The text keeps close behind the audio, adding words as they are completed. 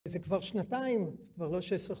זה כבר שנתיים, כבר לא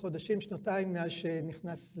 16 חודשים, שנתיים מאז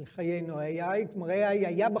שנכנס לחיינו ה-AI. כלומר, ה-AI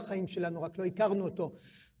היה בחיים שלנו, רק לא הכרנו אותו,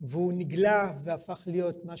 והוא נגלה והפך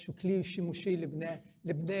להיות משהו כלי שימושי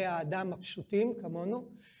לבני האדם הפשוטים כמונו.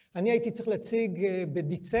 אני הייתי צריך להציג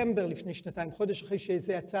בדצמבר לפני שנתיים, חודש אחרי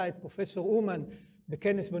שזה יצא, את פרופסור אומן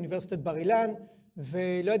בכנס באוניברסיטת בר אילן,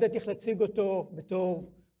 ולא ידעתי איך להציג אותו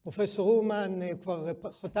בתור פרופסור אומן, כבר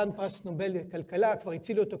חתן פרס נובל לכלכלה, כבר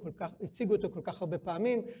הציגו אותו כל כך הרבה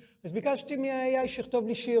פעמים, אז ביקשתי מה-AI שיכתוב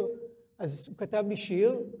לי שיר. אז הוא כתב לי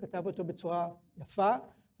שיר, כתב אותו בצורה יפה.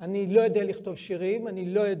 אני לא יודע לכתוב שירים,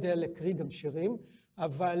 אני לא יודע להקריא גם שירים,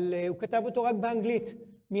 אבל הוא כתב אותו רק באנגלית.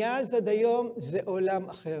 מאז עד היום זה עולם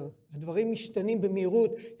אחר. הדברים משתנים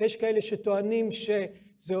במהירות. יש כאלה שטוענים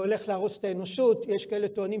שזה הולך להרוס את האנושות, יש כאלה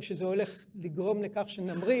טוענים שזה הולך לגרום לכך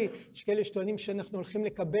שנמריא, יש כאלה שטוענים שאנחנו הולכים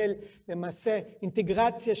לקבל למעשה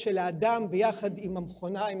אינטגרציה של האדם ביחד עם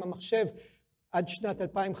המכונה, עם המחשב, עד שנת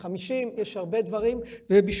 2050. יש הרבה דברים,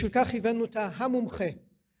 ובשביל כך הבאנו את המומחה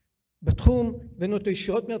בתחום, הבאנו אותו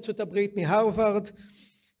ישירות מארצות הברית, מהרווארד,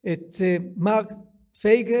 את מרק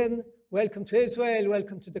פייגן. Welcome to Israel,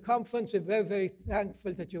 welcome to the conference. We're very, very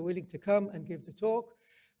thankful that you're willing to come and give the talk.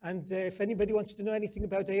 And if anybody wants to know anything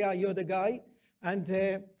about AI, you're the guy. And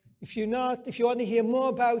if you want to hear more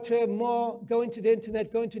about her, go into the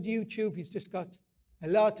internet, go into the YouTube. He's just got a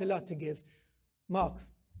lot to give. Mark.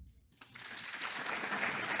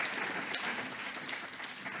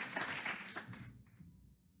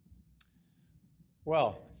 Well,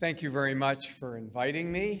 thank you very much for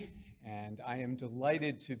inviting me. And I am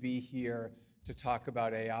delighted to be here to talk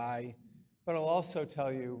about AI, but I'll also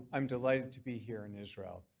tell you I'm delighted to be here in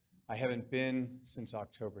Israel. I haven't been since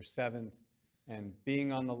October 7th, and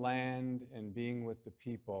being on the land and being with the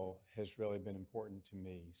people has really been important to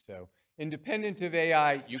me. So independent of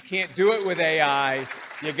AI, you can't do it with AI,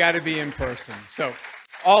 you got to be in person. So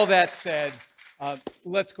all that said,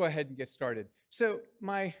 let's go ahead and get started. So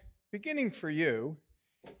my beginning for you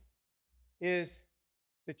is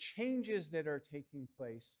the changes that are taking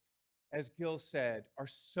place, as Gil said, are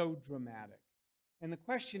so dramatic. And the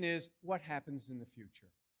question is, what happens in the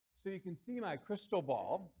future? So you can see my crystal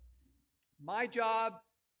ball. My job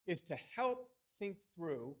is to help think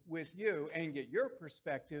through with you and get your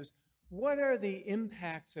perspectives, what are the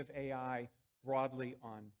impacts of AI broadly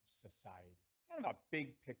on society? Kind of a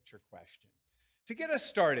big picture question. To get us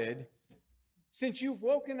started, since you've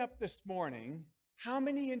woken up this morning, how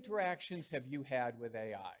many interactions have you had with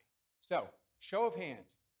AI? So, show of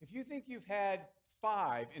hands. If you think you've had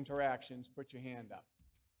 5 interactions, put your hand up.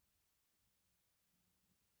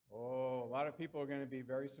 Oh, a lot of people are going to be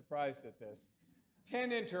very surprised at this.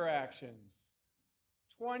 10 interactions,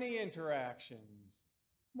 20 interactions,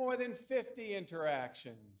 more than 50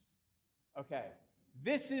 interactions. Okay,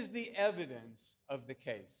 this is the evidence of the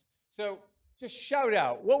case. So, just shout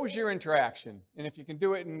out, what was your interaction? And if you can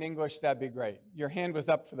do it in English, that'd be great. Your hand was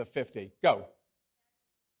up for the 50. Go.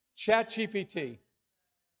 ChatGPT.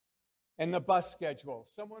 And the bus schedule.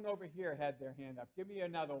 Someone over here had their hand up. Give me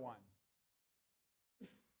another one.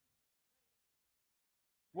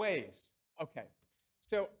 Waze. Okay.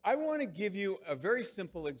 So I want to give you a very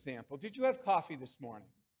simple example. Did you have coffee this morning?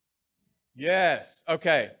 Yes.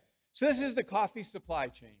 Okay. So this is the coffee supply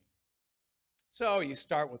chain. So you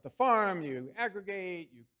start with the farm, you aggregate,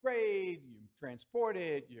 you grade, you transport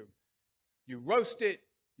it, you roast it,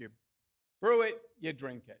 you brew it, you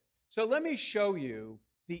drink it. So let me show you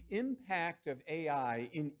the impact of AI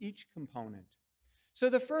in each component. So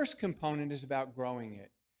the first component is about growing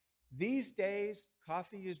it. These days,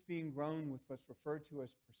 coffee is being grown with what's referred to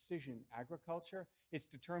as precision agriculture. It's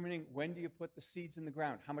determining when do you put the seeds in the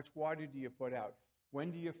ground, how much water do you put out,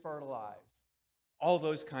 when do you fertilize, all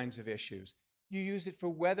those kinds of issues. You use it for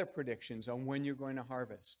weather predictions on when you're going to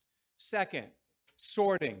harvest. Second,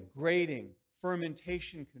 sorting, grading,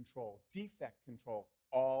 fermentation control, defect control,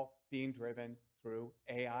 all being driven through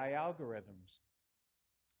AI algorithms.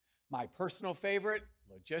 My personal favorite,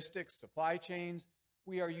 logistics, supply chains.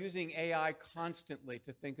 We are using AI constantly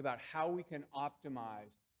to think about how we can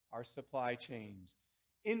optimize our supply chains.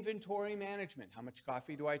 Inventory management, how much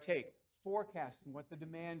coffee do I take? Forecasting what the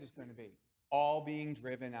demand is going to be. All being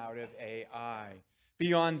driven out of AI.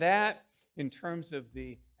 Beyond that, in terms of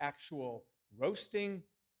the actual roasting,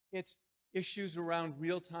 it's issues around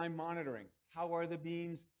real-time monitoring. How are the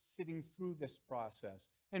beans sitting through this process?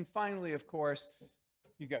 And finally, of course,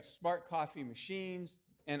 you've got smart coffee machines,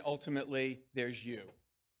 and ultimately, there's you.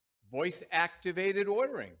 Voice-activated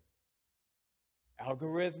ordering.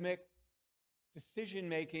 Algorithmic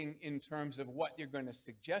decision-making in terms of what you're going to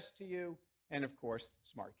suggest to you, and of course,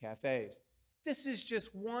 smart cafes. This is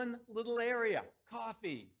just one little area,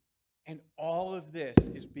 coffee. And all of this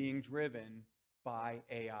is being driven by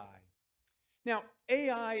AI. Now,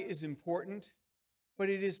 AI is important, but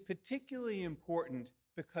it is particularly important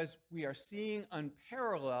because we are seeing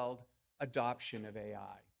unparalleled adoption of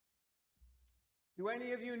AI. Do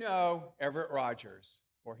any of you know Everett Rogers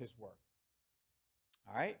or his work?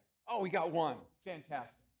 All right. Oh, we got one.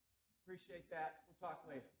 Fantastic. Appreciate that. We'll talk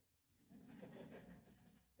later.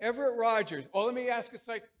 Everett Rogers. Oh, let me ask a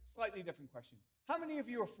slightly different question. How many of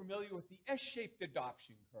you are familiar with the S-shaped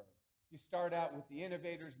adoption curve? You start out with the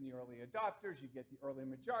innovators and the early adopters. You get the early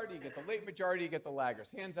majority. You get the late majority. You get the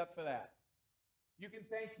laggers. Hands up for that. You can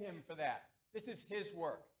thank him for that. This is his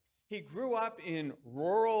work. He grew up in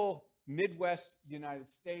rural Midwest United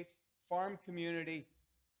States, farm community.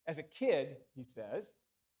 As a kid, he says,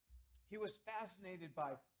 he was fascinated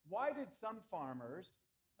by why did some farmers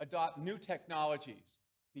adopt new technologies,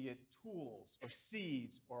 be it tools or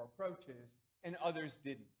seeds or approaches, and others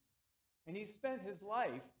didn't. And he spent his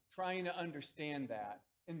life trying to understand that.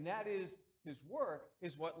 And that is, his work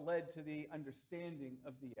is what led to the understanding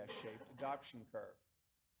of the S-shaped adoption curve.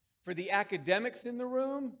 For the academics in the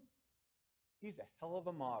room, he's a hell of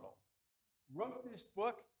a model. Wrote this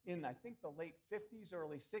book in, I think, the late 50s,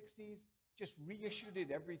 early 60s, just reissued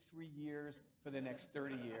it every 3 years for the next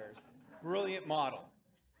 30 years. Brilliant model.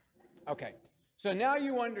 Okay, so now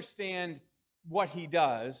you understand what he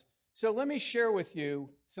does. So let me share with you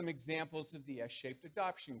some examples of the S-shaped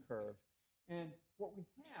adoption curve. And what we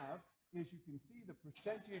have is, you can see the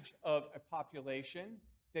percentage of a population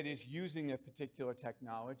that is using a particular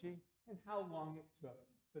technology and how long it took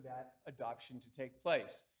for that adoption to take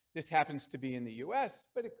place. This happens to be in the US,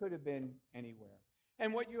 but it could have been anywhere.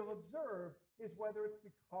 And what you'll observe is, whether it's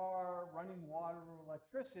the car, running water, or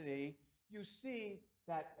electricity, you see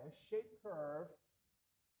that S-shaped curve,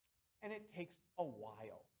 and it takes a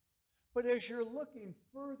while. But as you're looking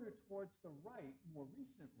further towards the right, more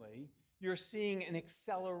recently, you're seeing an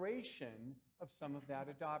acceleration of some of that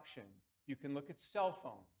adoption. You can look at cell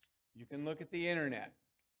phones. You can look at the internet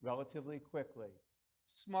relatively quickly.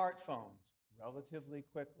 Smartphones relatively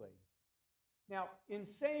quickly. Now, in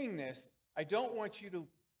saying this, I don't want you to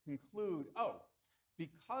conclude, oh,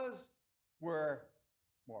 because we're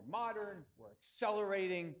more modern, we're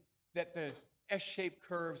accelerating, that the S-shaped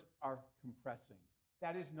curves are compressing.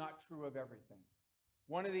 That is not true of everything.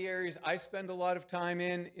 One of the areas I spend a lot of time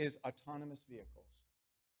in is autonomous vehicles.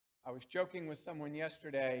 I was joking with someone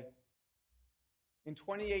yesterday. In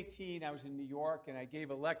 2018, I was in New York, and I gave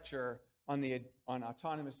a lecture on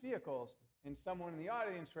autonomous vehicles, and someone in the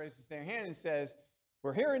audience raises their hand and says,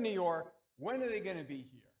 "We're here in New York. When are they going to be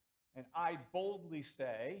here?" And I boldly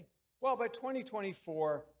say, well, by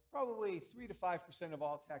 2024, probably 3 to 5% of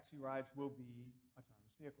all taxi rides will be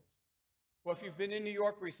autonomous vehicles. Well, if you've been in New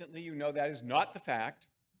York recently, you know that is not the fact.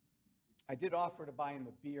 I did offer to buy him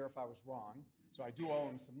a beer if I was wrong, so I do owe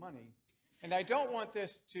him some money. And I don't want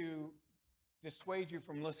this to dissuade you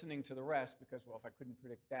from listening to the rest, because, well, if I couldn't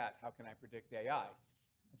predict that, how can I predict AI?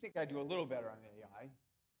 I think I do a little better on AI.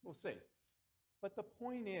 We'll see. But the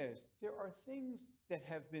point is, there are things that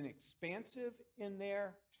have been expansive in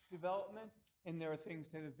their development, and there are things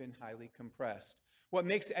that have been highly compressed. What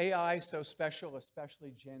makes AI so special,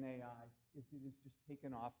 especially Gen AI, is it has just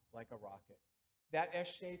taken off like a rocket. That S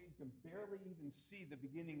shape, you can barely even see the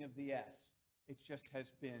beginning of the S. It just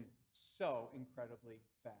has been so incredibly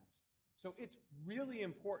fast. So it's really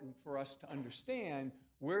important for us to understand,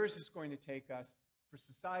 where is this going to take us for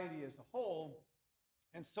society as a whole,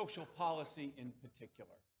 and social policy in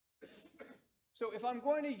particular. So if I'm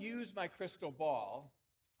going to use my crystal ball,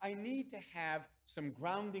 I need to have some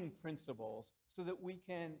grounding principles so that we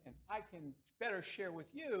can, and I can better share with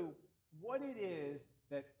you what it is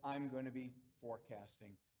that I'm going to be forecasting.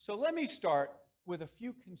 So let me start with a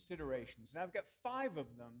few considerations. And I've got 5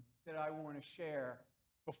 of them that I want to share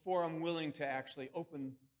before I'm willing to actually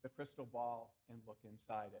open the crystal ball and look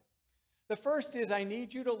inside it. The first is, I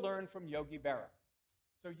need you to learn from Yogi Berra.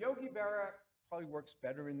 So Yogi Berra probably works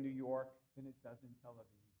better in New York than it does in Tel Aviv,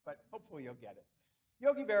 but hopefully you'll get it.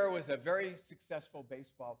 Yogi Berra was a very successful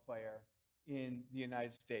baseball player in the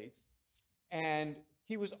United States, and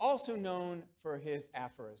he was also known for his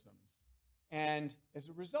aphorisms. And as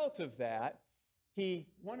a result of that,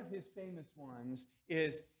 one of his famous ones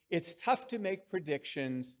is, "It's tough to make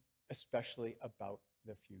predictions, especially about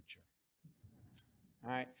the future."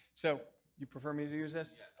 All right, so you prefer me to use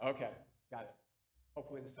this? Okay, got it.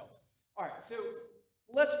 Hopefully this helps. All right, so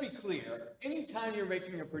let's be clear. Anytime you're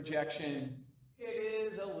making a projection, it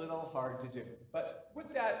is a little hard to do. But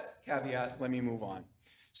with that caveat, let me move on.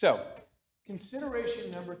 So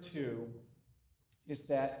consideration number 2 is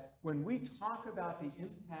that when we talk about the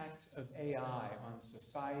impacts of AI on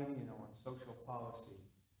society and on social policy,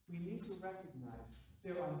 we need to recognize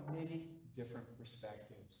there are many different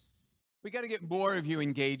perspectives. We got to get more of you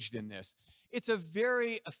engaged in this. It's a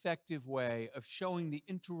very effective way of showing the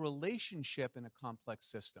interrelationship in a complex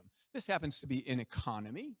system. This happens to be in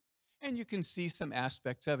economy, and you can see some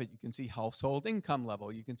aspects of it. You can see household income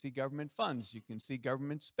level. You can see government funds. You can see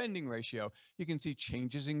government spending ratio. You can see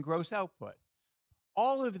changes in gross output.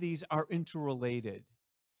 All of these are interrelated.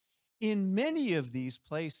 In many of these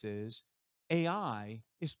places, AI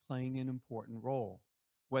is playing an important role,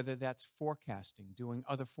 whether that's forecasting, doing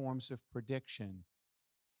other forms of prediction.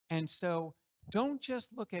 And so don't just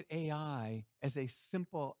look at AI as a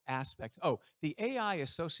simple aspect. Oh, the AI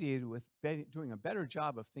associated with doing a better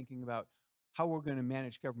job of thinking about how we're going to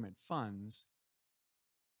manage government funds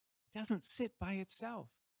doesn't sit by itself.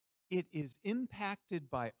 It is impacted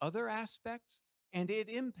by other aspects, and it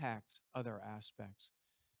impacts other aspects.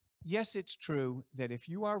 Yes, it's true that if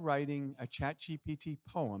you are writing a ChatGPT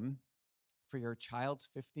poem for your child's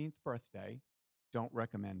 15th birthday, don't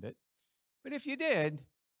recommend it. But if you did,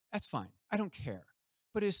 that's fine. I don't care.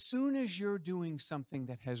 But as soon as you're doing something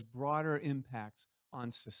that has broader impacts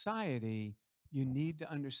on society, you need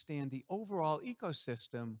to understand the overall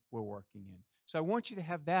ecosystem we're working in. So I want you to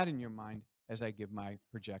have that in your mind as I give my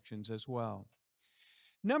projections as well.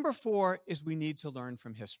 Number 4 is we need to learn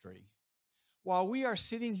from history. While we are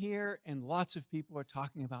sitting here and lots of people are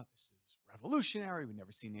talking about this is revolutionary, we've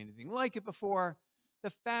never seen anything like it before,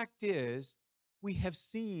 the fact is we have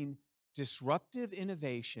seen disruptive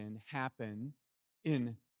innovation happen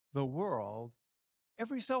in the world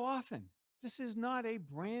every so often. This is not a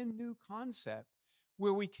brand new concept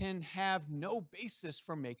where we can have no basis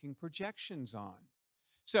for making projections on.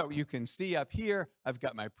 So you can see up here, I've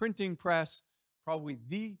got my printing press. Probably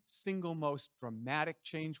the single most dramatic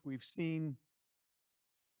change we've seen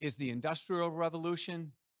is the Industrial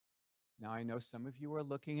Revolution. Now, I know some of you are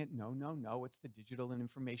looking at, no, it's the digital and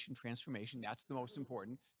information transformation. That's the most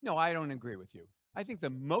important. No, I don't agree with you. I think the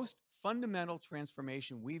most fundamental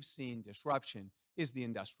transformation we've seen, disruption, is the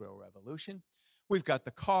Industrial Revolution. We've got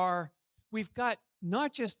the car. We've got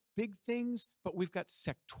not just big things, but we've got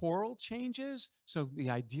sectoral changes. So the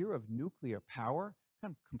idea of nuclear power,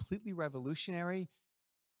 kind of completely revolutionary,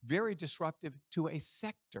 very disruptive to a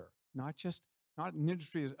sector, not an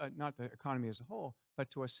industry, not the economy as a whole, but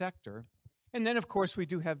to a sector. And then, of course, we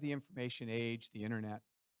do have the information age, the internet.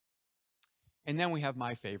 And then we have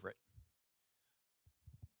my favorite.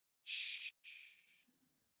 Shh.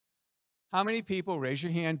 How many people, raise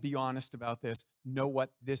your hand, be honest about this, know what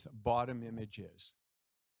this bottom image is?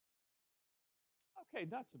 Okay,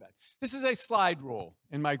 not so bad. This is a slide rule,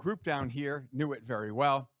 and my group down here knew it very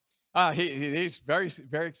well. He's very,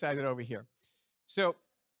 very excited over here. So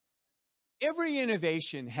every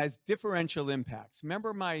innovation has differential impacts.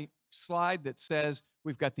 Remember my slide that says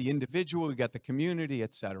we've got the individual, we've got the community,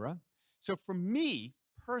 et cetera. So for me,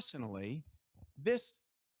 personally, this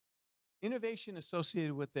innovation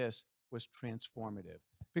associated with this was transformative.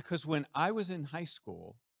 Because when I was in high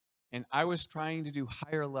school and I was trying to do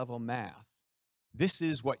higher level math, this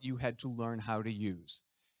is what you had to learn how to use.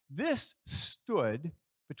 This stood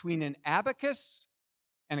between an abacus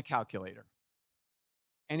and a calculator.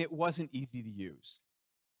 And it wasn't easy to use.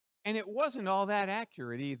 And it wasn't all that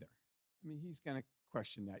accurate either. I mean, he's going to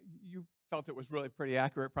question that. You felt it was really pretty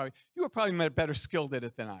accurate, probably. You were probably better skilled at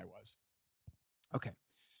it than I was. Okay.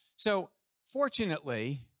 So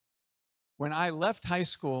fortunately, when I left high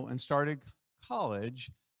school and started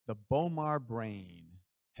college, the Bomar brain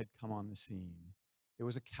had come on the scene. It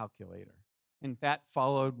was a calculator. And that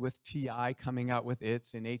followed with TI coming out with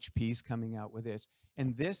its and HP's coming out with its.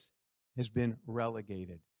 And this has been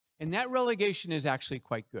relegated. And that relegation is actually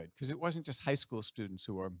quite good because it wasn't just high school students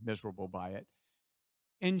who were miserable by it.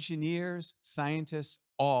 Engineers, scientists,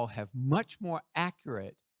 all have much more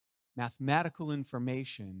accurate mathematical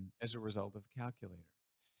information as a result of a calculator.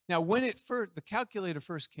 Now, when the calculator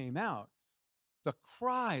first came out, the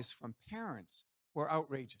cries from parents were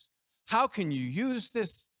outrageous. How can you use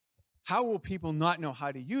this? How will people not know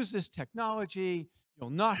how to use this technology? You'll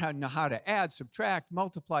not know how to add, subtract,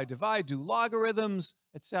 multiply, divide, do logarithms,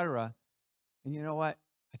 etc. And you know what?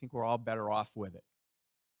 I think we're all better off with it.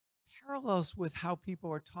 Parallels with how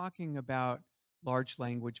people are talking about large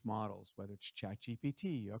language models, whether it's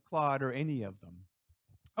ChatGPT or Claude or any of them.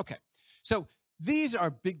 Okay, so these are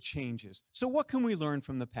big changes. So what can we learn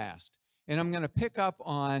from the past? And I'm going to pick up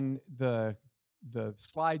on the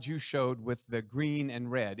slide you showed with the green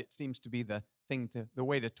and red. It seems to be the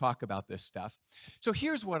way to talk about this stuff. So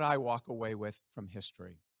here's what I walk away with from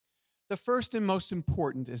history. The first and most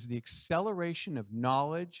important is the acceleration of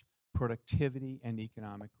knowledge, productivity, and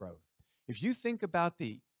economic growth. If you think about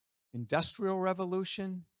the Industrial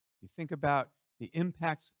Revolution, you think about the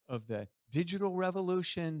impacts of the digital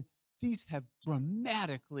revolution, these have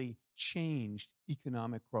dramatically changed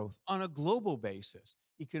economic growth on a global basis,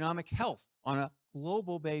 economic health on a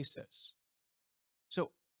global basis.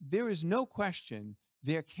 So there is no question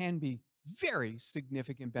there can be very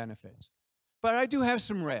significant benefits. But I do have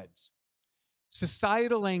some reds.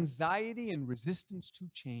 Societal anxiety and resistance to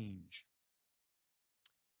change.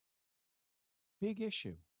 Big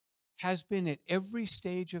issue. Has been at every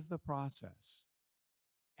stage of the process.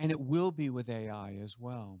 And it will be with AI as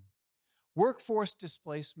well. Workforce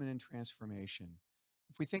displacement and transformation.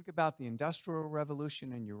 If we think about the Industrial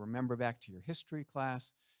Revolution, and you remember back to your history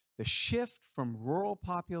class, the shift from rural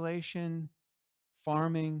population,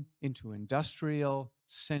 farming, into industrial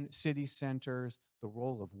city centers, the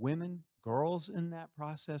role of women, girls in that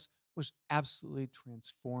process was absolutely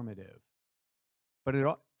transformative. But it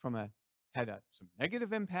had some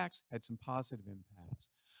negative impacts, had some positive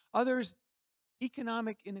impacts. Others,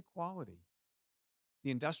 economic inequality.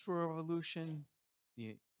 The Industrial Revolution,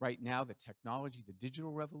 right now the technology, the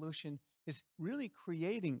digital revolution, is really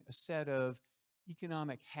creating a set of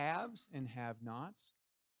economic haves and have-nots.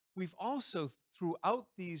 We've also, throughout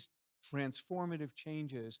these transformative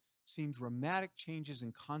changes, seen dramatic changes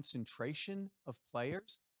in concentration of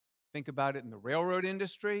players. Think about it in the railroad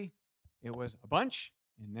industry. It was a bunch,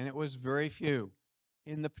 and then it was very few.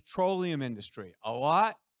 In the petroleum industry, a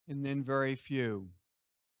lot, and then very few.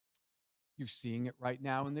 You're seeing it right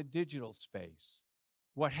now in the digital space.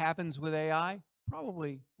 What happens with AI?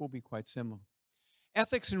 Probably will be quite similar.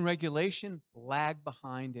 Ethics and regulation lag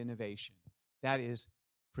behind innovation. That is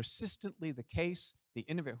persistently the case.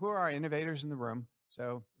 Who are our innovators in the room?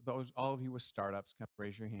 So all of you with startups, come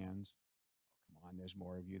raise your hands. Oh, come on, there's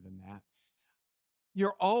more of you than that.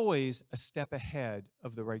 You're always a step ahead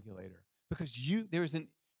of the regulator because there's an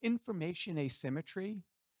information asymmetry.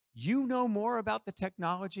 You know more about the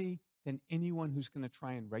technology than anyone who's going to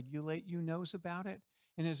try and regulate you knows about it.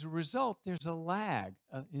 And as a result, there's a lag,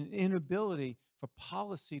 an inability for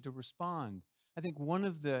policy to respond. I think one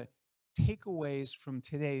of the takeaways from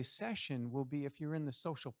today's session will be, if you're in the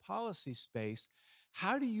social policy space,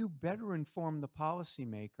 how do you better inform the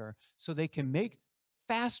policymaker so they can make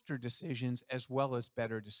faster decisions as well as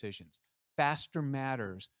better decisions? Faster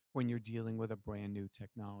matters when you're dealing with a brand new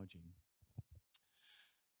technology.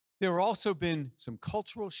 There have also been some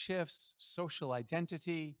cultural shifts, social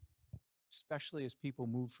identity, especially as people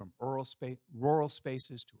move from rural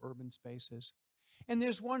spaces to urban spaces. And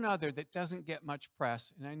there's one other that doesn't get much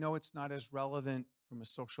press, and I know it's not as relevant from a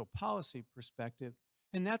social policy perspective,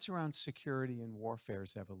 and that's around security and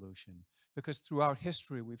warfare's evolution, because throughout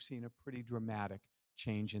history, we've seen a pretty dramatic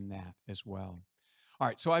change in that as well. All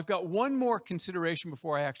right, so I've got one more consideration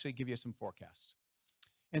before I actually give you some forecasts,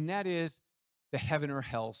 and that is the heaven or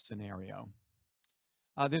hell scenario.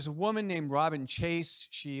 There's a woman named Robin Chase.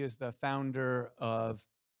 She is the founder of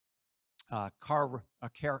a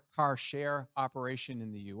car share operation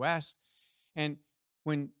in the US. And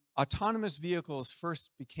when autonomous vehicles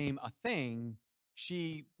first became a thing,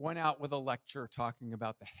 she went out with a lecture talking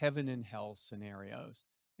about the heaven and hell scenarios.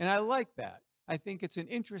 And I like that. I think it's an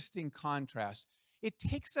interesting contrast. It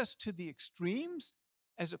takes us to the extremes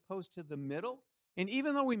as opposed to the middle. And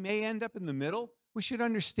even though we may end up in the middle, we should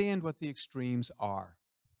understand what the extremes are.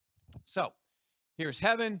 So here's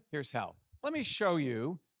heaven, here's hell. Let me show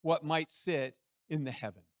you what might sit in the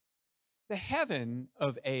heaven. The heaven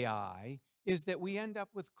of AI is that we end up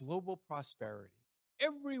with global prosperity.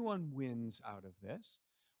 Everyone wins out of this.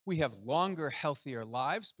 We have longer, healthier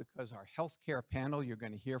lives because our healthcare panel you're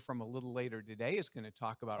going to hear from a little later today is going to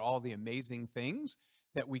talk about all the amazing things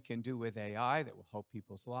that we can do with AI that will help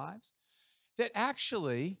people's lives. That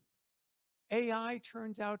actually, AI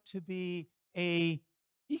turns out to be an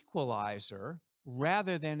equalizer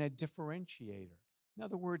rather than a differentiator. In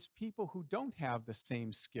other words, people who don't have the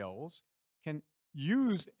same skills can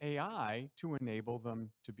use AI to enable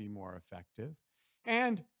them to be more effective.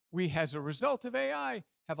 And we, as a result of AI,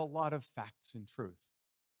 have a lot of facts and truth.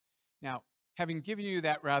 Now, having given you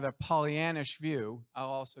that rather Pollyannish view, I'll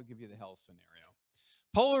also give you the hell scenario.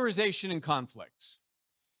 Polarization and conflicts.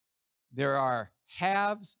 There are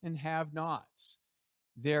haves and have-nots.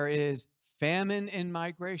 There is famine and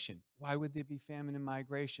migration. Why would there be famine and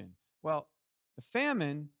migration? Well, the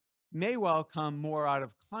famine may well come more out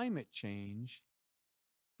of climate change,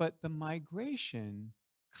 but the migration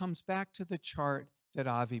comes back to the chart that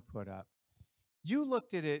Avi put up. You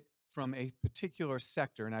looked at it from a particular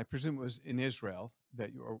sector, and I presume it was in Israel,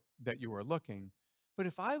 that you are looking. But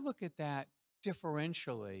if I look at that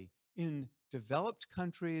differentially in developed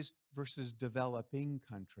countries versus developing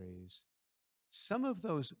countries, some of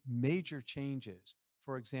those major changes,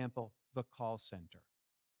 for example, the call center.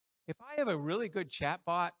 If I have a really good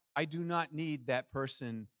chatbot, I do not need that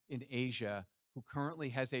person in Asia who currently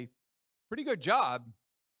has a pretty good job.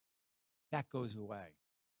 That goes away.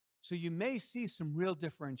 So you may see some real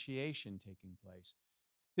differentiation taking place.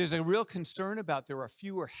 There's a real concern about there are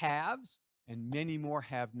fewer haves and many more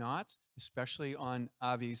have-nots, especially on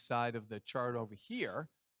Avi's side of the chart over here,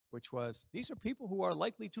 which was these are people who are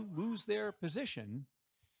likely to lose their position.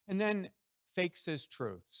 And then fakes as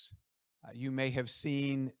truths. You may have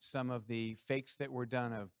seen some of the fakes that were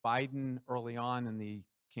done of Biden early on in the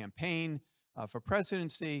campaign for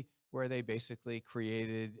presidency, where they basically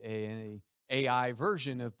created an AI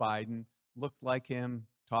version of Biden, looked like him,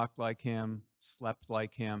 talked like him, slept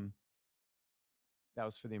like him. That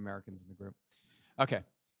was for the Americans in the group. Okay,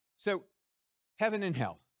 so heaven and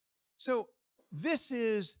hell. So this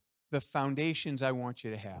is the foundations I want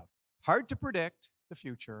you to have. Hard to predict the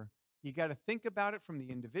future. You got to think about it from the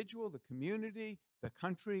individual, the community, the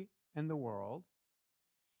country, and the world.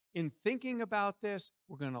 In thinking about this,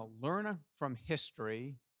 we're going to learn from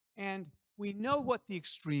history, and we know what the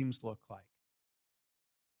extremes look like.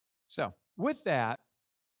 So with that,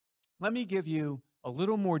 let me give you a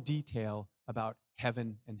little more detail about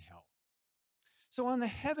heaven and hell. So on the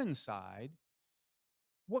heaven side,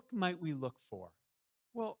 what might we look for?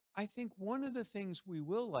 Well, I think one of the things we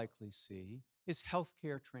will likely see is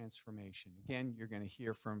healthcare transformation. Again, you're going to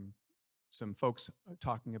hear from some folks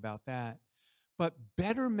talking about that. But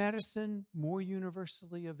better medicine, more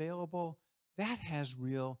universally available, that has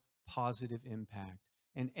real positive impact.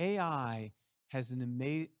 And AI has an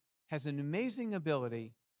amazing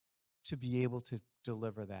ability to be able to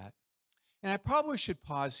deliver that. And I probably should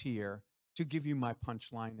pause here to give you my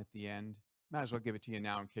punchline at the end. Might as well give it to you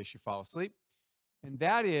now in case you fall asleep. And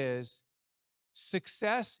that is,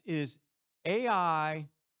 success is AI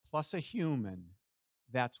plus a human.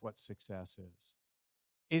 That's what success is.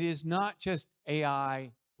 It is not just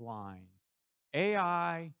AI blind.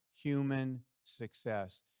 AI, human,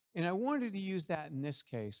 success. And I wanted to use that in this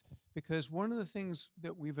case because one of the things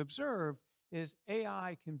that we've observed is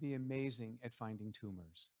AI can be amazing at finding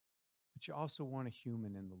tumors, but you also want a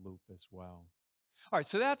human in the loop as well. All right,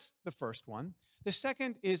 so that's the first one. The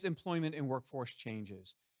second is employment and workforce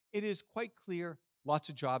changes. It is quite clear lots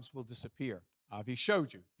of jobs will disappear. Avi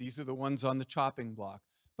showed you. These are the ones on the chopping block.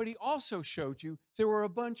 But he also showed you there were a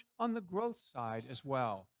bunch on the growth side as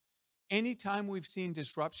well. Anytime we've seen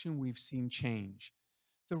disruption, we've seen change.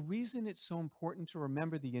 The reason it's so important to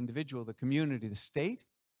remember the individual, the community, the state,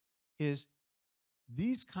 is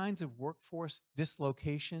these kinds of workforce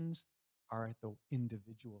dislocations are at the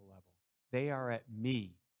individual level. They are at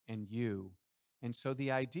me and you. And so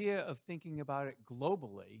the idea of thinking about it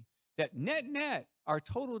globally, that net, our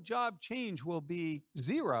total job change will be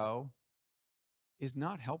zero, is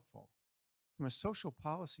not helpful. From a social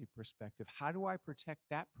policy perspective, how do I protect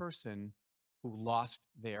that person who lost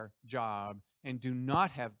their job and do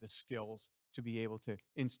not have the skills to be able to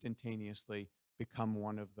instantaneously become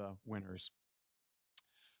one of the winners?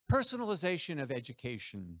 Personalization of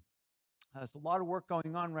education. There's a lot of work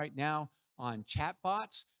going on right now on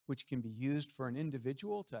chatbots, which can be used for an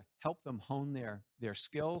individual to help them hone their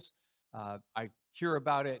skills. I hear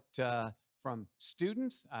about it from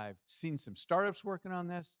students. I've seen some startups working on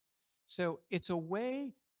this. So it's a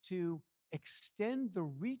way to extend the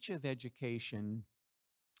reach of education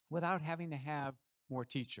without having to have more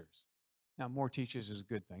teachers. Now, more teachers is a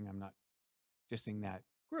good thing. I'm not dissing that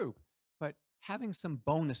group, but having some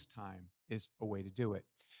bonus time is a way to do it.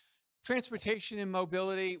 Transportation and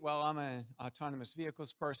mobility, well, I'm an autonomous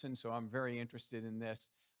vehicles person, so I'm very interested in this.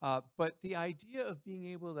 But the idea of being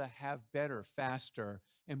able to have better, faster,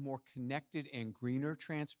 and more connected and greener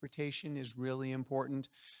transportation is really important.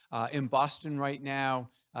 In Boston right now,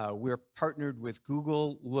 we're partnered with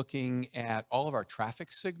Google looking at all of our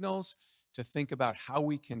traffic signals to think about how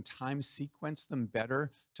we can time sequence them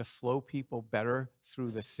better to flow people better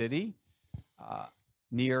through the city.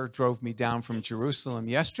 Nir drove me down from Jerusalem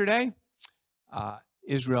yesterday.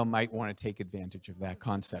 Israel might want to take advantage of that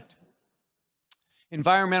concept.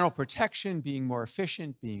 Environmental protection, being more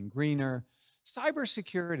efficient, being greener.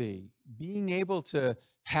 Cybersecurity, being able to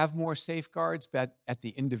have more safeguards at the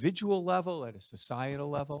individual level, at a societal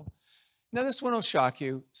level. Now, this one will shock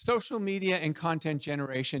you. Social media and content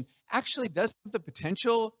generation actually does have the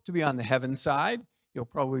potential to be on the heaven side. You'll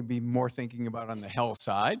probably be more thinking about on the hell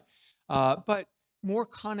side. But more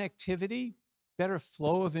connectivity, better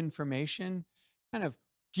flow of information, kind of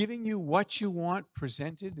giving you what you want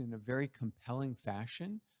presented in a very compelling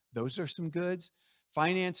fashion. Those are some goods.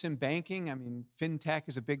 Finance and banking, I mean, fintech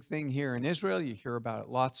is a big thing here in Israel. You hear about it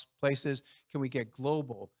lots of places. Can we get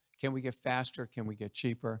global? Can we get faster? Can we get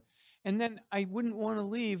cheaper? And then I wouldn't want to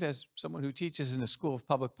leave, as someone who teaches in a school of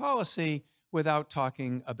public policy, without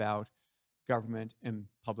talking about government and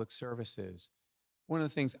public services. One of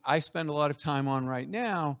the things I spend a lot of time on right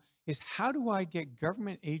now is how do I get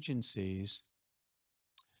government agencies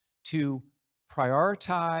to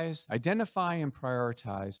prioritize, identify and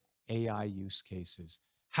prioritize AI use cases?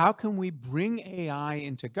 How can we bring AI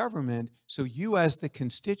into government so you as the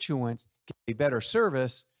constituent get a better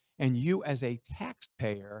service and you as a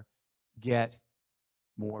taxpayer get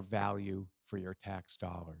more value for your tax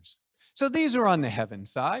dollars? So these are on the heaven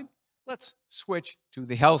side. Let's switch to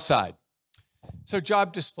the hell side. So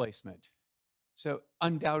job displacement. So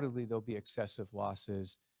undoubtedly there'll be excessive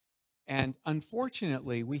losses. And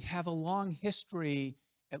unfortunately, we have a long history,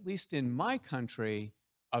 at least in my country,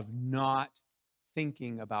 of not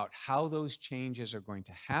thinking about how those changes are going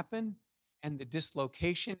to happen and the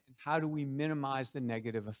dislocation and how do we minimize the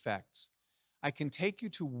negative effects. I can take you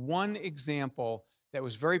to one example that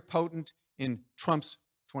was very potent in Trump's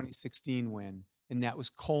 2016 win, and that was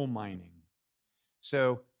coal mining.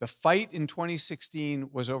 So the fight in 2016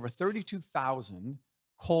 was over 32,000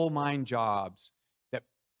 coal mine jobs that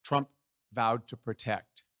Trump vowed to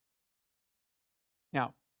protect.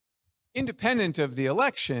 Now, independent of the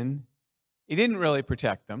election, he didn't really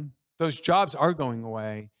protect them. Those jobs are going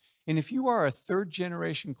away. And if you are a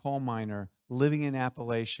third-generation coal miner living in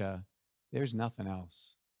Appalachia, there's nothing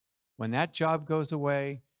else. When that job goes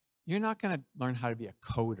away, you're not going to learn how to be a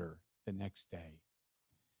coder the next day.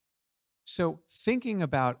 So thinking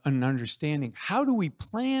about and understanding, how do we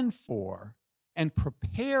plan for and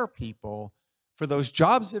prepare people for those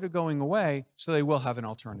jobs that are going away so they will have an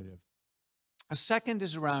alternative? A second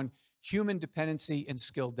is around human dependency and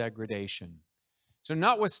skill degradation. So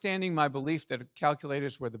notwithstanding my belief that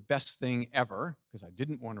calculators were the best thing ever, because I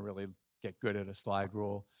didn't want to really get good at a slide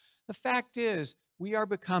rule, the fact is we are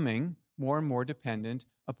becoming more and more dependent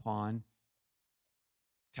upon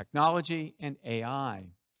technology and AI.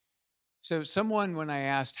 So someone, when I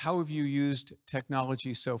asked, how have you used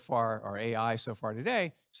technology so far, or AI so far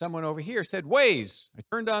today, someone over here said, Waze. I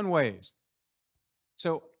turned on Waze.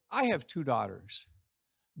 So I have two daughters.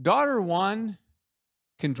 Daughter one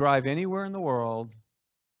can drive anywhere in the world.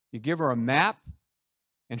 You give her a map,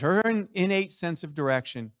 and her innate sense of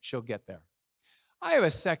direction, she'll get there. I have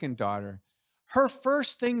a second daughter. Her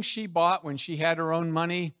first thing she bought when she had her own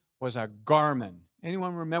money was a Garmin.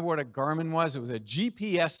 Anyone remember what a Garmin was? It was a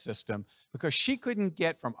GPS system because she couldn't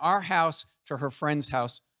get from our house to her friend's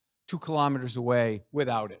house 2 kilometers away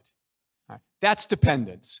without it. All right. That's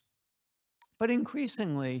dependence. But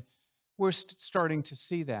increasingly, we're starting to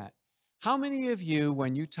see that. How many of you,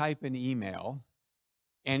 when you type an email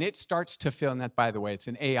and it starts to fill, and that, by the way, it's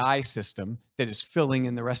an AI system that is filling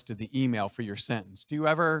in the rest of the email for your sentence. Do you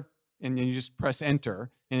ever, and you just press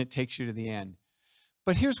enter and it takes you to the end.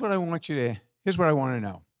 But here's what I want to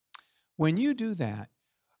know. When you do that,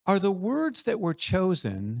 are the words that were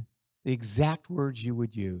chosen the exact words you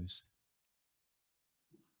would use?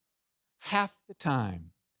 Half the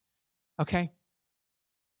time, okay?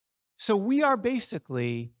 So we are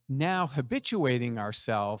basically now habituating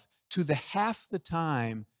ourselves to the half the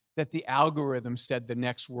time that the algorithm said the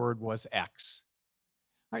next word was X.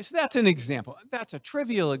 All right, so that's an example. That's a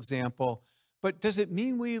trivial example, but does it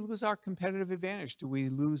mean we lose our competitive advantage? Do we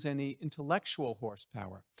lose any intellectual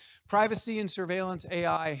horsepower? Privacy and surveillance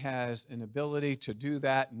AI has an ability to do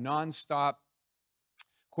that nonstop.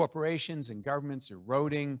 Corporations and governments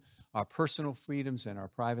eroding our personal freedoms and our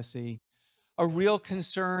privacy. A real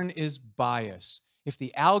concern is bias. If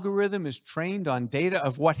the algorithm is trained on data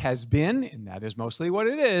of what has been, and that is mostly what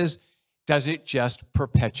it is, does it just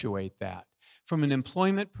perpetuate that? From an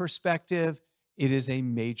employment perspective, it is a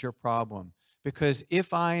major problem. Because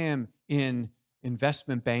if I am in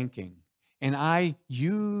investment banking and I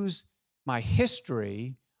use my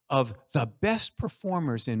history of the best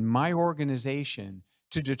performers in my organization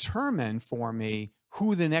to determine for me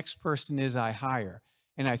who the next person is I hire,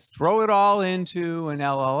 and I throw it all into an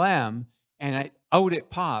LLM and out it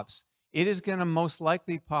pops, it is going to most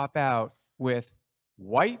likely pop out with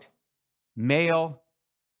white, male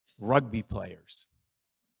rugby players.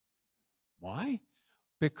 Why?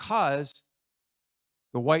 Because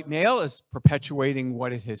the white male is perpetuating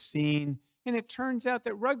what it has seen, and it turns out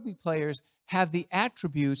that rugby players have the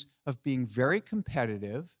attributes of being very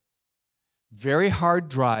competitive, very hard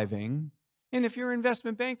driving, and if you're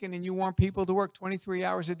investment banking and you want people to work 23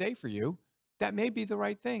 hours a day for you, That may be the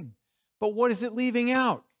right thing. But what is it leaving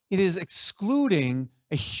out? It is excluding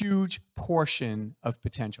a huge portion of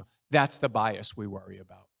potential. That's the bias we worry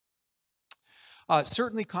about.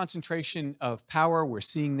 Certainly concentration of power, we're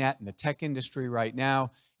seeing that in the tech industry right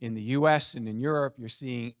now. In the US and in Europe, you're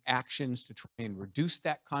seeing actions to try and reduce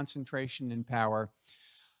that concentration in power.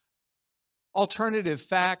 Alternative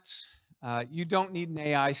facts, you don't need an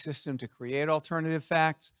AI system to create alternative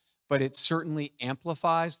facts, but it certainly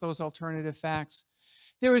amplifies those alternative facts.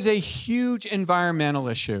 There is a huge environmental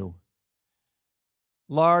issue.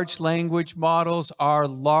 Large language models are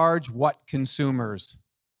large what consumers?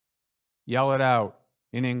 Yell it out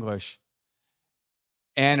in English.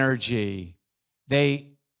 Energy.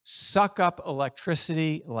 They suck up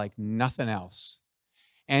electricity like nothing else.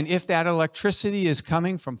 And if that electricity is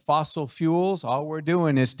coming from fossil fuels, all we're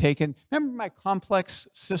doing is taking, remember my complex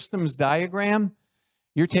systems diagram?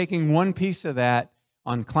 You're taking one piece of that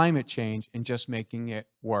on climate change and just making it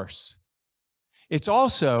worse. It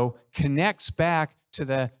also connects back to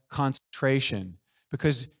the concentration,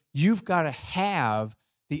 because you've got to have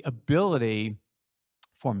the ability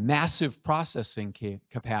for massive processing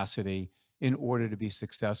capacity in order to be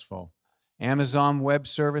successful. Amazon Web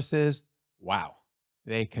Services, wow,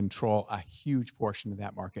 they control a huge portion of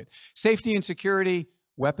that market. Safety and security,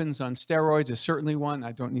 weapons on steroids is certainly one.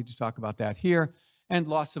 I don't need to talk about that here. And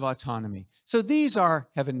loss of autonomy. So these are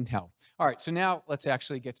heaven and hell. All right, so now let's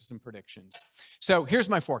actually get to some predictions. So here's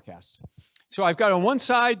my forecast. So I've got on one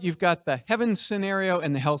side, you've got the heaven scenario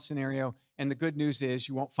and the hell scenario. And the good news is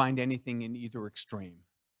you won't find anything in either extreme.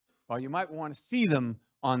 While you might want to see them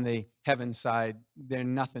on the heaven side,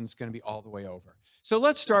 then nothing's going to be all the way over. So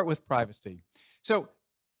let's start with privacy. So,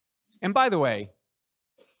 and by the way,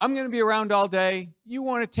 I'm going to be around all day. You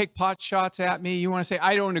want to take pot shots at me? You want to say,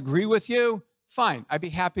 I don't agree with you? Fine, I'd be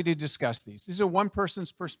happy to discuss these. These are one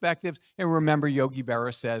person's perspectives. And remember, Yogi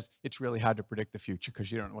Berra says it's really hard to predict the future because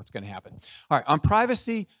you don't know what's going to happen. All right, on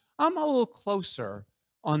privacy, I'm a little closer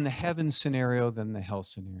on the heaven scenario than the hell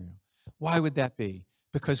scenario. Why would that be?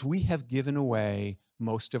 Because we have given away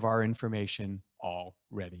most of our information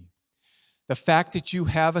already. The fact that you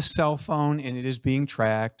have a cell phone and it is being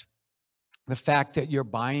tracked, the fact that you're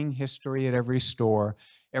buying history at every store,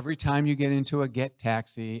 every time you get into a Get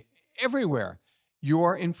Taxi, everywhere,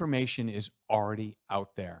 your information is already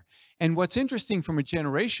out there. And what's interesting from a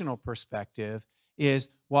generational perspective is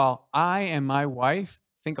while I and my wife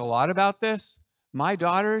think a lot about this, my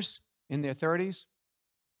daughters in their 30s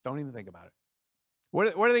don't even think about it. What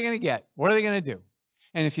are they going to get? What are they going to do?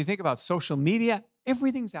 And if you think about social media,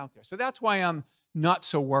 everything's out there. So that's why I'm not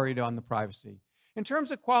so worried on the privacy. In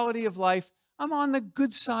terms of quality of life, I'm on the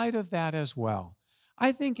good side of that as well.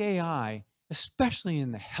 I think AI, especially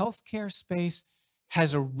in the healthcare space,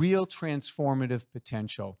 has a real transformative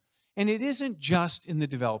potential. And it isn't just in the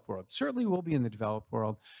developed world. It certainly will be in the developed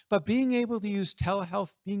world. But being able to use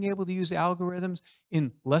telehealth, being able to use algorithms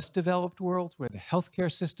in less developed worlds where the healthcare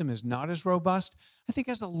system is not as robust, I think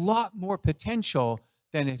has a lot more potential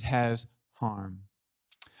than it has harm.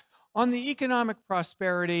 On the economic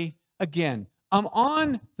prosperity, again, I'm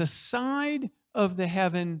on the side of the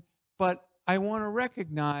heaven, but I want to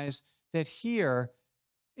recognize that here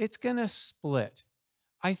it's going to split.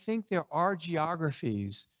 I think there are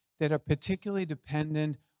geographies that are particularly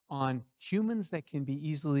dependent on humans that can be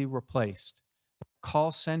easily replaced. The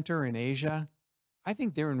call center in Asia, I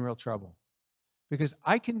think they're in real trouble because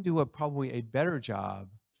I can do probably a better job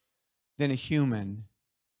than a human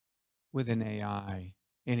with an AI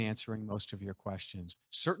in answering most of your questions,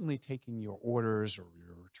 certainly taking your orders or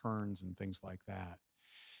your returns and things like that.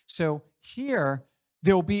 So here,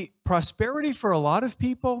 there'll be prosperity for a lot of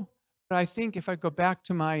people, but I think if I go back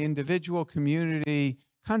to my individual community,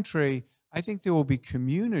 country, I think there will be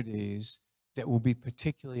communities that will be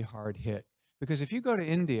particularly hard hit. Because if you go to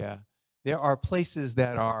India, there are places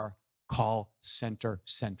that are call center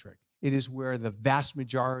centric. It is where the vast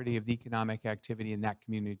majority of the economic activity in that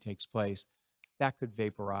community takes place. That could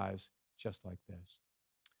vaporize just like this.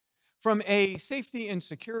 From a safety and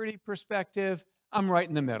security perspective, I'm right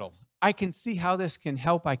in the middle. I can see how this can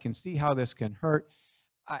help. I can see how this can hurt.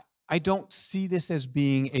 I don't see this as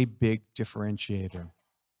being a big differentiator.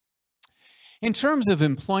 In terms of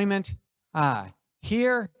employment,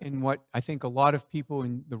 here, and what I think a lot of people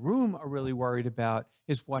in the room are really worried about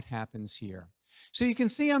is what happens here. So you can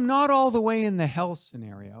see I'm not all the way in the hell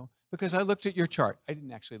scenario because I looked at your chart. I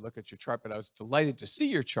didn't actually look at your chart, but I was delighted to see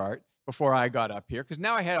your chart before I got up here because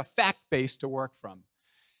now I had a fact base to work from.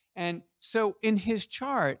 And so in his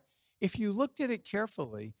chart, if you looked at it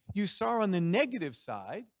carefully, you saw on the negative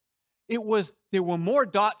side, there were more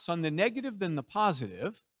dots on the negative than the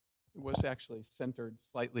positive. It was actually centered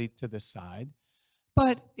slightly to the side,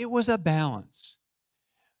 but it was a balance.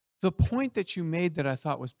 The point that you made that I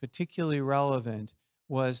thought was particularly relevant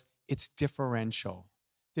was it's differential.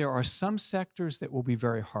 There are some sectors that will be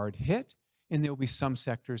very hard hit, and there will be some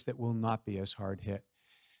sectors that will not be as hard hit.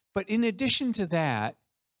 But in addition to that,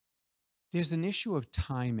 there's an issue of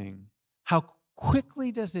timing. How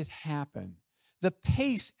quickly does it happen? The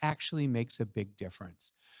pace actually makes a big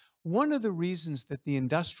difference. One of the reasons that the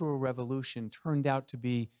Industrial Revolution turned out to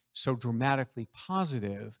be so dramatically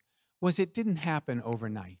positive was it didn't happen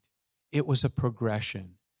overnight. It was a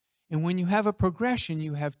progression. And when you have a progression,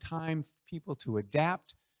 you have time for people to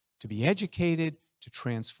adapt, to be educated, to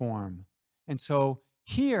transform. And so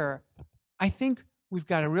here, I think we've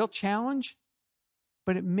got a real challenge,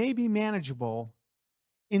 but it may be manageable.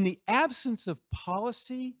 In the absence of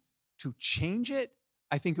policy to change it,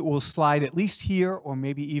 I think it will slide at least here or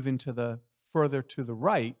maybe even to the further to the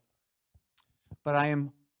right. But I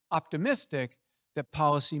am optimistic that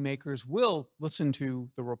policymakers will listen to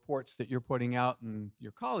the reports that you're putting out and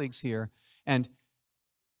your colleagues here and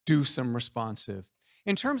do some responsive.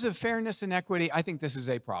 In terms of fairness and equity, I think this is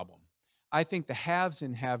a problem. I think the haves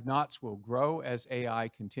and have-nots will grow as AI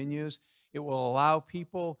continues. It will allow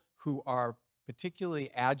people who are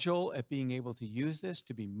particularly agile at being able to use this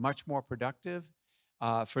to be much more productive.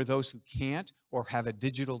 For those who can't or have a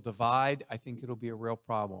digital divide, I think it'll be a real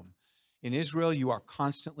problem. In Israel, you are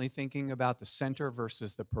constantly thinking about the center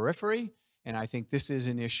versus the periphery, and I think this is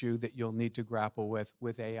an issue that you'll need to grapple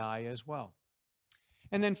with AI as well.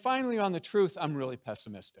 And then finally, on the truth, I'm really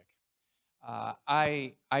pessimistic.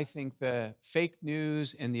 I think the fake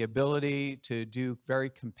news and the ability to do very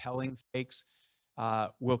compelling fakes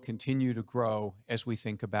will continue to grow as we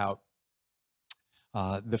think about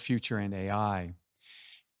the future in AI.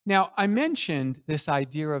 Now, I mentioned this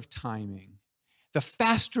idea of timing. The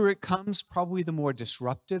faster it comes, probably the more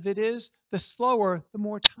disruptive it is. The slower, the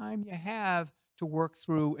more time you have to work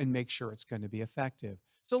through and make sure it's going to be effective.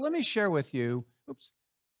 So let me share with you,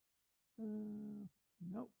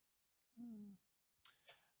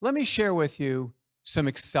 let me share with you some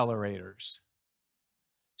accelerators.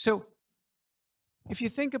 So if you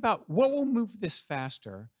think about what will move this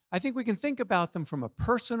faster, I think we can think about them from a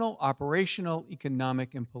personal, operational,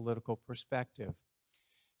 economic, and political perspective.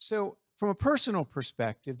 So from a personal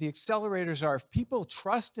perspective, the accelerators are if people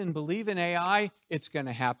trust and believe in AI, it's going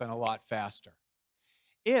to happen a lot faster.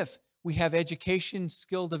 If we have education,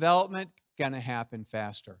 skill development, going to happen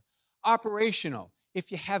faster. Operational,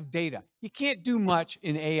 if you have data. You can't do much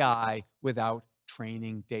in AI without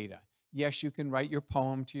training data. Yes, you can write your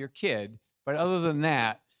poem to your kid, but other than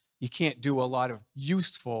that, you can't do a lot of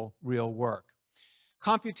useful real work.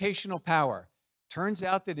 Computational power. Turns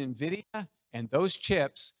out that NVIDIA and those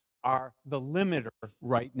chips are the limiter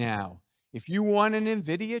right now. If you want an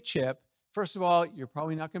NVIDIA chip, first of all, you're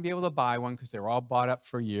probably not going to be able to buy one because they're all bought up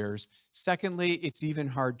for years. Secondly, it's even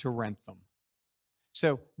hard to rent them.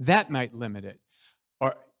 So that might limit it.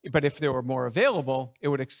 But if there were more available, it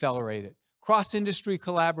would accelerate it. Cross-industry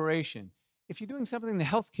collaboration. If you're doing something in the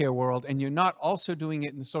healthcare world and you're not also doing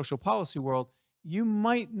it in the social policy world, you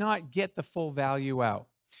might not get the full value out.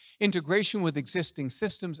 Integration with existing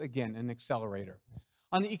systems, again, an accelerator.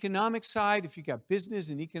 On the economic side, if you've got business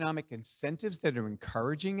and economic incentives that are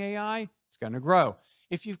encouraging AI, it's going to grow.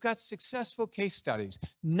 If you've got successful case studies,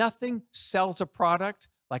 nothing sells a product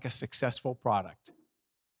like a successful product.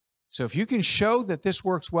 So if you can show that this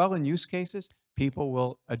works well in use cases, people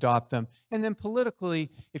will adopt them. And then politically,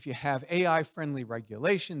 if you have AI-friendly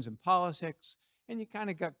regulations and politics, and you kind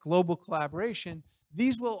of got global collaboration,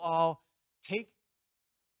 these will all take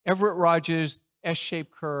Everett Rogers'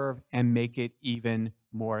 S-shaped curve and make it even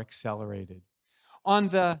more accelerated. On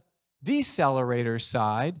the decelerator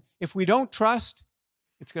side, if we don't trust,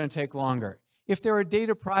 it's going to take longer. If there are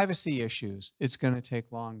data privacy issues, it's going to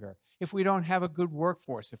take longer. If we don't have a good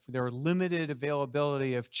workforce, if there are limited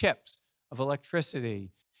availability of chips, of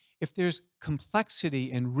electricity, if there's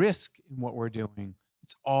complexity and risk in what we're doing,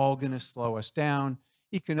 it's all going to slow us down.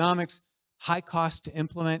 Economics, high cost to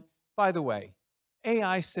implement. By the way,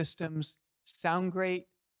 AI systems sound great,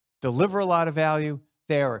 deliver a lot of value.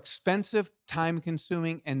 They are expensive,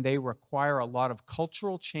 time-consuming, and they require a lot of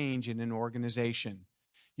cultural change in an organization.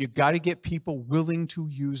 You've got to get people willing to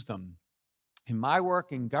use them. In my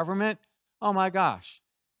work in government, oh my gosh,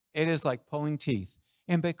 it is like pulling teeth.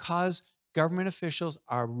 And because government officials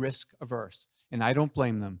are risk-averse, and I don't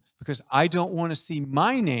blame them, because I don't want to see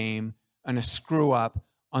my name on a screw-up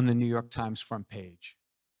on the New York Times front page.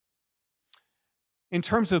 In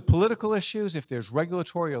terms of political issues, if there's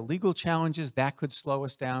regulatory or legal challenges, that could slow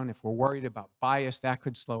us down. If we're worried about bias, that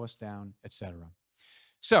could slow us down, etc.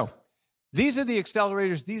 So these are the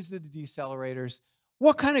accelerators, these are the decelerators.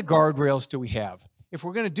 What kind of guardrails do we have? If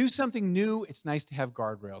we're going to do something new, it's nice to have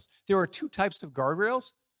guardrails. There are two types of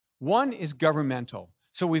guardrails. One is governmental.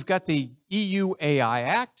 So we've got the EU AI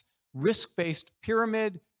Act, risk-based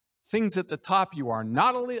pyramid, things at the top you are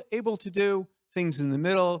not able to do, things in the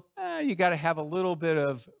middle, you got to have a little bit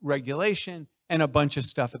of regulation, and a bunch of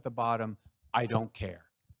stuff at the bottom, I don't care.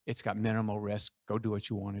 It's got minimal risk. Go do what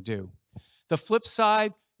you want to do. The flip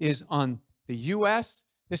side is on the US.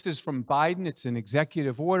 This is from Biden. It's an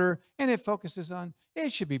executive order, and it focuses on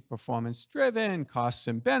it should be performance-driven, costs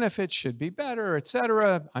and benefits should be better, et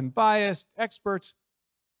cetera, unbiased, experts.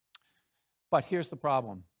 But here's the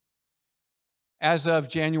problem. As of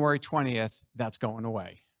January 20th, that's going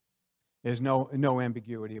away. There's no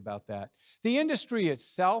ambiguity about that. The industry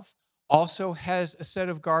itself also has a set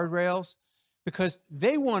of guardrails because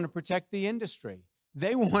they want to protect the industry.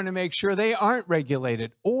 They want to make sure they aren't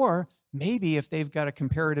regulated, or maybe if they've got a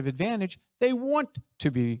comparative advantage, they want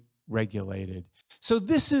to be regulated. So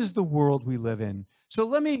this is the world we live in. So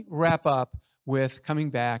let me wrap up with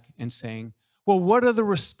coming back and saying, well, what are the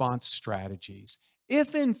response strategies?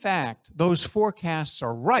 If in fact those forecasts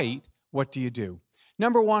are right, what do you do?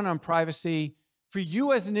 Number one, on privacy, for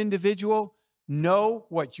you as an individual, know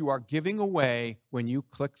what you are giving away when you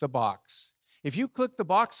click the box. If you click the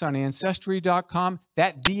box on Ancestry.com,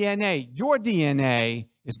 that DNA, your DNA,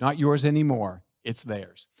 is not yours anymore. It's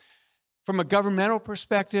theirs. From a governmental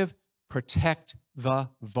perspective, protect the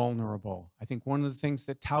vulnerable. I think one of the things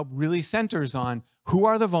that Taub really centers on, who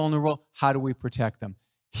are the vulnerable? How do we protect them?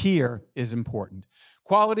 Here is important.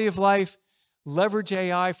 Quality of life, leverage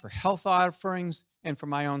AI for health offerings, and for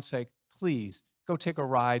my own sake, please go take a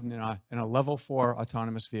ride in a level 4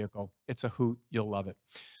 autonomous vehicle. It's a hoot. You'll love it.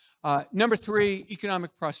 Number 3,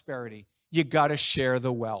 economic prosperity. You got to share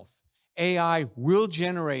the wealth. AI will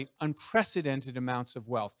generate unprecedented amounts of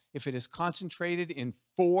wealth. If it is concentrated in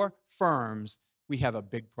 4 firms, we have a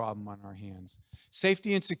big problem on our hands.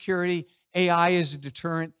 Safety and security, AI is a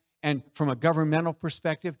deterrent. And from a governmental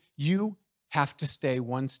perspective, you have to stay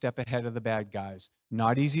one step ahead of the bad guys.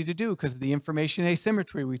 Not easy to do because of the information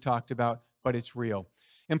asymmetry we talked about, but it's real.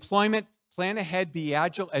 Employment, plan ahead, be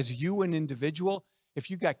agile as you, an individual. If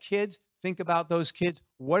you've got kids, think about those kids.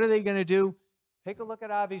 What are they going to do? Take a look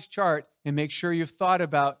at Avi's chart and make sure you've thought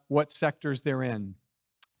about what sectors they're in.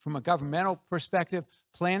 From a governmental perspective,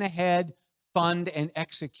 plan ahead, fund, and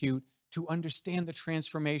execute to understand the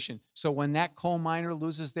transformation. So when that coal miner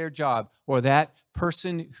loses their job, or that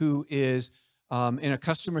person who is in a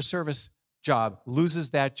customer service job loses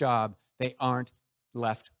that job, they aren't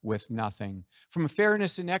left with nothing. From a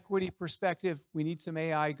fairness and equity perspective, we need some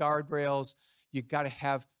AI guardrails. You've got to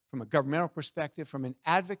have, from a governmental perspective, from an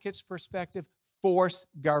advocate's perspective, force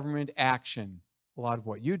government action. A lot of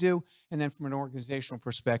what you do. And then from an organizational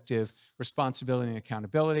perspective, responsibility and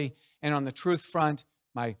accountability. And on the truth front,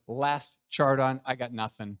 my last chart on, I got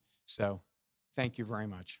nothing. So thank you very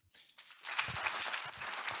much.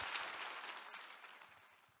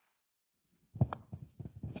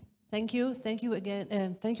 Thank you. Thank you again.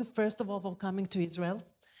 And thank you, first of all, for coming to Israel.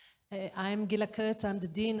 I'm Gila Kurtz. I'm the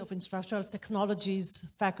Dean of Instructional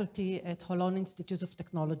Technologies faculty at Holon Institute of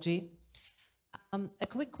Technology. A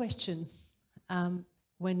quick question.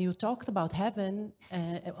 When you talked about heaven,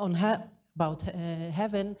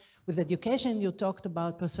 heaven with education, you talked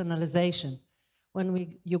about personalization.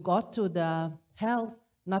 When you got to the hell,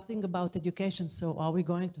 nothing about education. So are we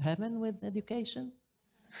going to heaven with education?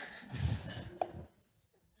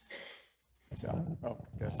 So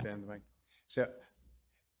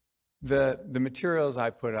the materials I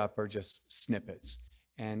put up are just snippets.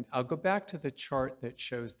 And I'll go back to the chart that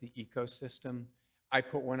shows the ecosystem. I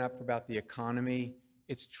put one up about the economy.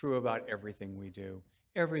 It's true about everything we do.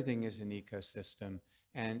 Everything is an ecosystem.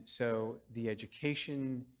 And so the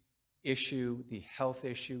education issue, the health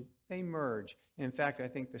issue, they merge. And in fact, I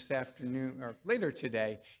think this afternoon or later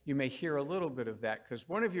today, you may hear a little bit of that because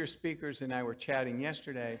one of your speakers and I were chatting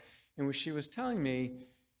yesterday, and she was telling me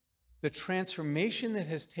the transformation that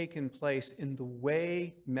has taken place in the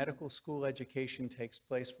way medical school education takes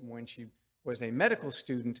place from when she was a medical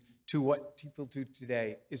student to what people do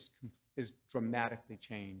today is dramatically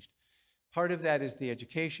changed. Part of that is the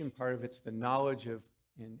education, part of it's the knowledge of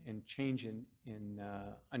and change in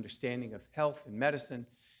understanding of health and medicine.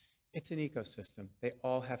 It's an ecosystem. They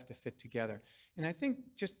all have to fit together. And I think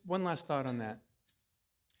just one last thought on that.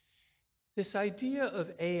 This idea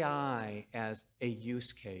of AI as a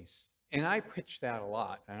use case, and I pitch that a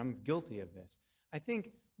lot, and I'm guilty of this. I think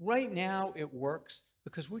right now it works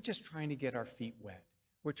because we're just trying to get our feet wet.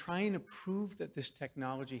 We're trying to prove that this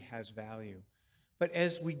technology has value. But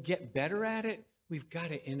as we get better at it, we've got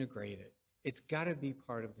to integrate it. It's got to be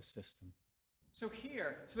part of the system. So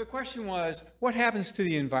the question was, what happens to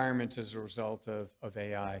the environment as a result of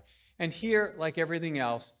AI? And here, like everything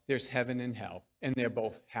else, there's heaven and hell, and they're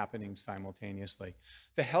both happening simultaneously.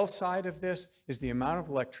 The health side of this is the amount of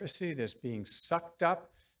electricity that's being sucked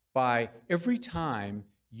up by every time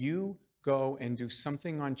you go and do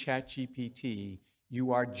something on ChatGPT,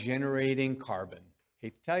 you are generating carbon.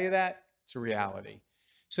 Hate to tell you that, it's a reality.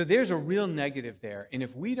 So there's a real negative there. And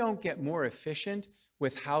if we don't get more efficient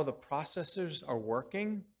with how the processors are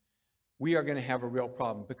working, we are going to have a real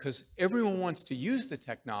problem because everyone wants to use the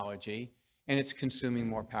technology and it's consuming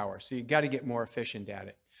more power. So you've got to get more efficient at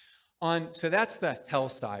it. So that's the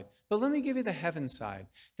health side. But let me give you the heaven side.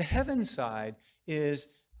 The heaven side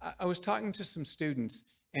is, I was talking to some students,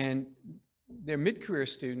 and they're mid-career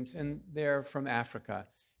students, and they're from Africa.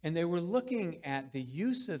 And they were looking at the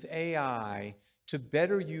use of AI to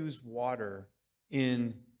better use water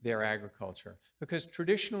in their agriculture. Because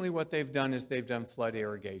traditionally what they've done is they've done flood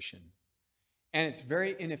irrigation. And it's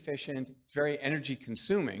very inefficient, it's very energy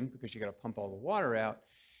consuming because you got to pump all the water out.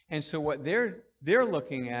 And so what they're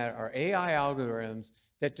looking at are AI algorithms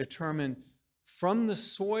that determine from the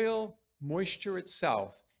soil moisture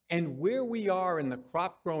itself and where we are in the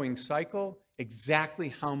crop growing cycle, exactly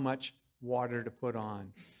how much water to put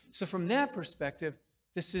on. So from that perspective,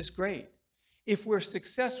 this is great. If we're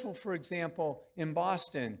successful, for example, in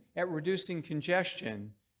Boston at reducing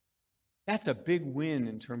congestion, that's a big win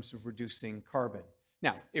in terms of reducing carbon.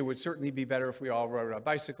 Now, it would certainly be better if we all rode on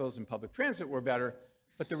bicycles and public transit were better,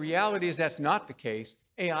 but the reality is that's not the case.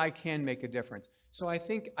 AI can make a difference. So I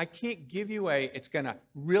think I can't give you it's going to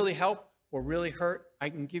really help or really hurt. I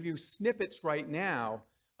can give you snippets right now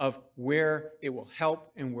of where it will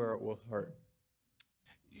help and where it will hurt.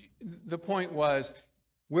 The point was,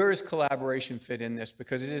 where does collaboration fit in this?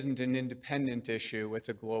 Because it isn't an independent issue, it's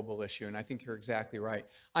a global issue, and I think you're exactly right.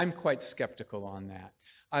 I'm quite skeptical on that.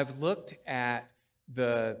 I've looked at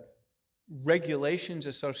the regulations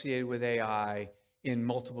associated with AI in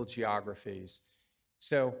multiple geographies.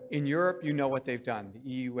 So in Europe, you know what they've done, the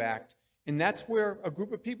EU Act, and that's where a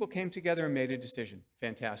group of people came together and made a decision.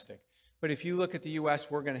 Fantastic. But if you look at the US,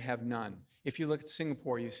 we're going to have none. If you look at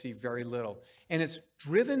Singapore, you see very little. And it's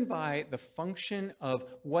driven by the function of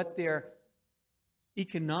what their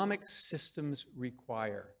economic systems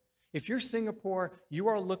require. If you're Singapore, you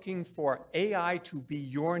are looking for AI to be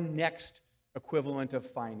your next equivalent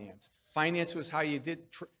of finance. Finance was how you did,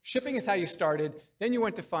 shipping is how you started, then you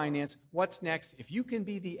went to finance. What's next? If you can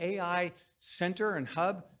be the AI center and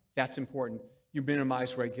hub, that's important. You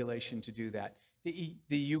minimize regulation to do that.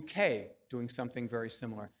 The UK doing something very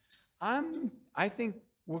similar. I think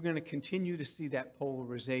we're going to continue to see that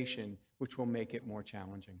polarization, which will make it more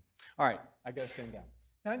challenging. All right, I got to send down.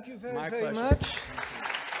 Thank you My very pleasure. much.